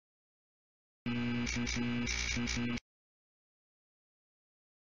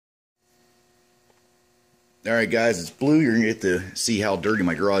Alright guys, it's Blue. You're going to get to see how dirty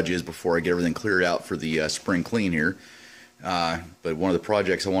my garage is before I get everything cleared out for the spring clean here. But one of the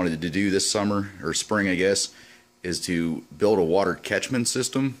projects I wanted to do this summer, or spring I guess, is to build a water catchment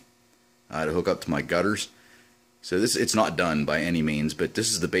system to hook up to my gutters. So it's not done by any means, but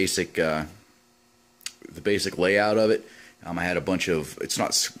this is the basic layout of it. I had a bunch of, it's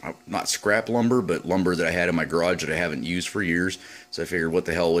not scrap lumber, but lumber that I had in my garage that I haven't used for years. So I figured, what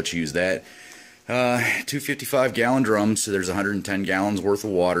the hell, let's use that. 255-gallon drums, so there's 110 gallons worth of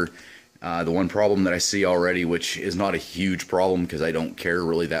water. The one problem that I see already, which is not a huge problem because I don't care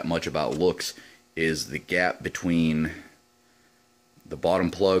really that much about looks, is the gap between the bottom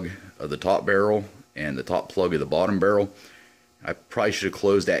plug of the top barrel and the top plug of the bottom barrel. I probably should have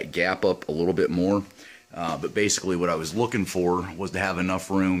closed that gap up a little bit more. But basically what I was looking for was to have enough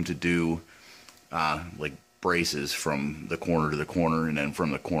room to do like braces from the corner to the corner and then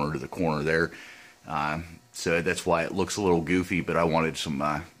from the corner to the corner there. So that's why it looks a little goofy, but I wanted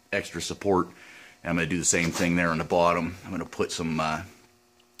some extra support. And I'm going to do the same thing there on the bottom. I'm going to put some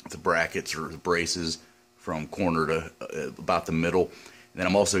the brackets or the braces from corner to about the middle. And then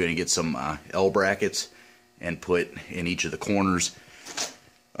I'm also going to get some L brackets and put in each of the corners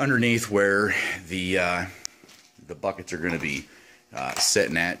underneath where the buckets are going to be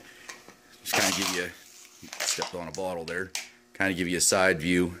sitting at. Just kind of give you, stepped on a bottle there, kind of give you a side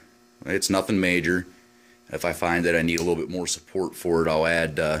view. It's nothing major. If I find that I need a little bit more support for it, I'll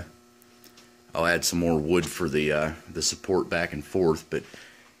add some more wood for the support back and forth. But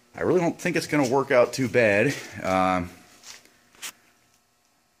I really don't think it's going to work out too bad.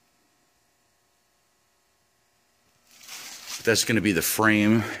 That's going to be the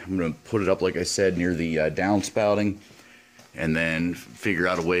frame. I'm going to put it up, like I said, near the downspouting, and then figure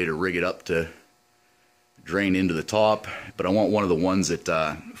out a way to rig it up to drain into the top. But I want one of the ones that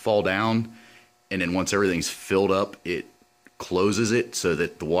fall down, and then once everything's filled up, it closes it so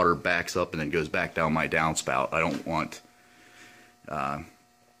that the water backs up and then goes back down my downspout. I don't want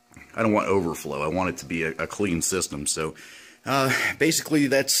overflow. I want it to be a clean system. So basically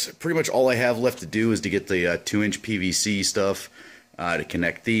that's pretty much all I have left to do, is to get the 2-inch PVC stuff to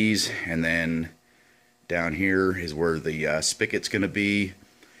connect these, and then down here is where the spigot's going to be.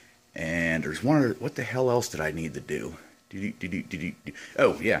 And there's one other, what the hell else did I need to do?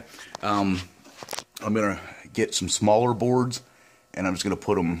 Oh yeah, I'm gonna get some smaller boards, and I'm just gonna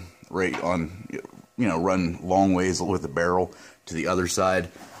put them right on, run long ways with the barrel to the other side,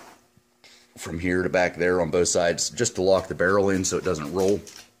 from here to back there on both sides, just to lock the barrel in so it doesn't roll.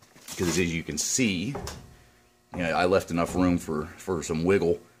 Because as you can see, I left enough room for some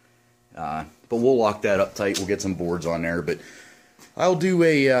wiggle. But we'll lock that up tight. We'll get some boards on there. But I'll do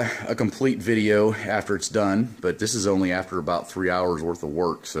a complete video after it's done. But this is only after about 3 hours worth of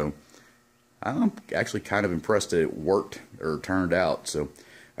work. So I'm actually kind of impressed that it worked, or turned out. So,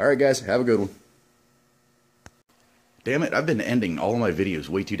 alright guys, have a good one. Damn it, I've been ending all of my videos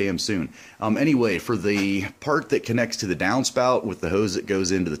way too damn soon. Anyway, for the part that connects to the downspout with the hose that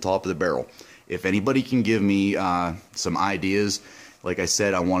goes into the top of the barrel, if anybody can give me some ideas, like I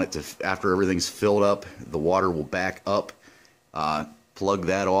said, I want it to, after everything's filled up, the water will back up, plug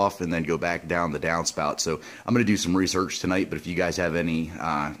that off, and then go back down the downspout. So I'm going to do some research tonight, but if you guys have any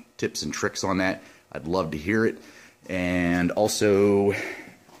tips and tricks on that, I'd love to hear it. And also,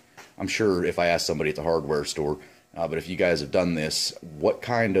 I'm sure if I ask somebody at the hardware store, but if you guys have done this, what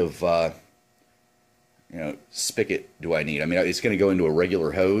kind of spigot do I need? I mean, it's going to go into a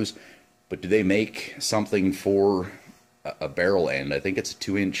regular hose, but do they make something for a barrel end? I think it's a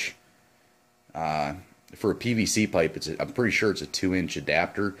 2-inch. For a PVC pipe, I'm pretty sure it's a 2-inch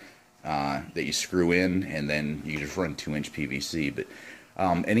adapter that you screw in, and then you just run 2-inch PVC. But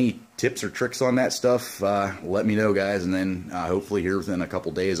any tips or tricks on that stuff, let me know, guys, and then hopefully here within a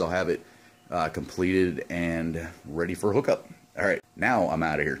couple days I'll have it completed and ready for hookup. Alright, now I'm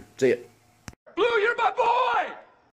out of here. See ya.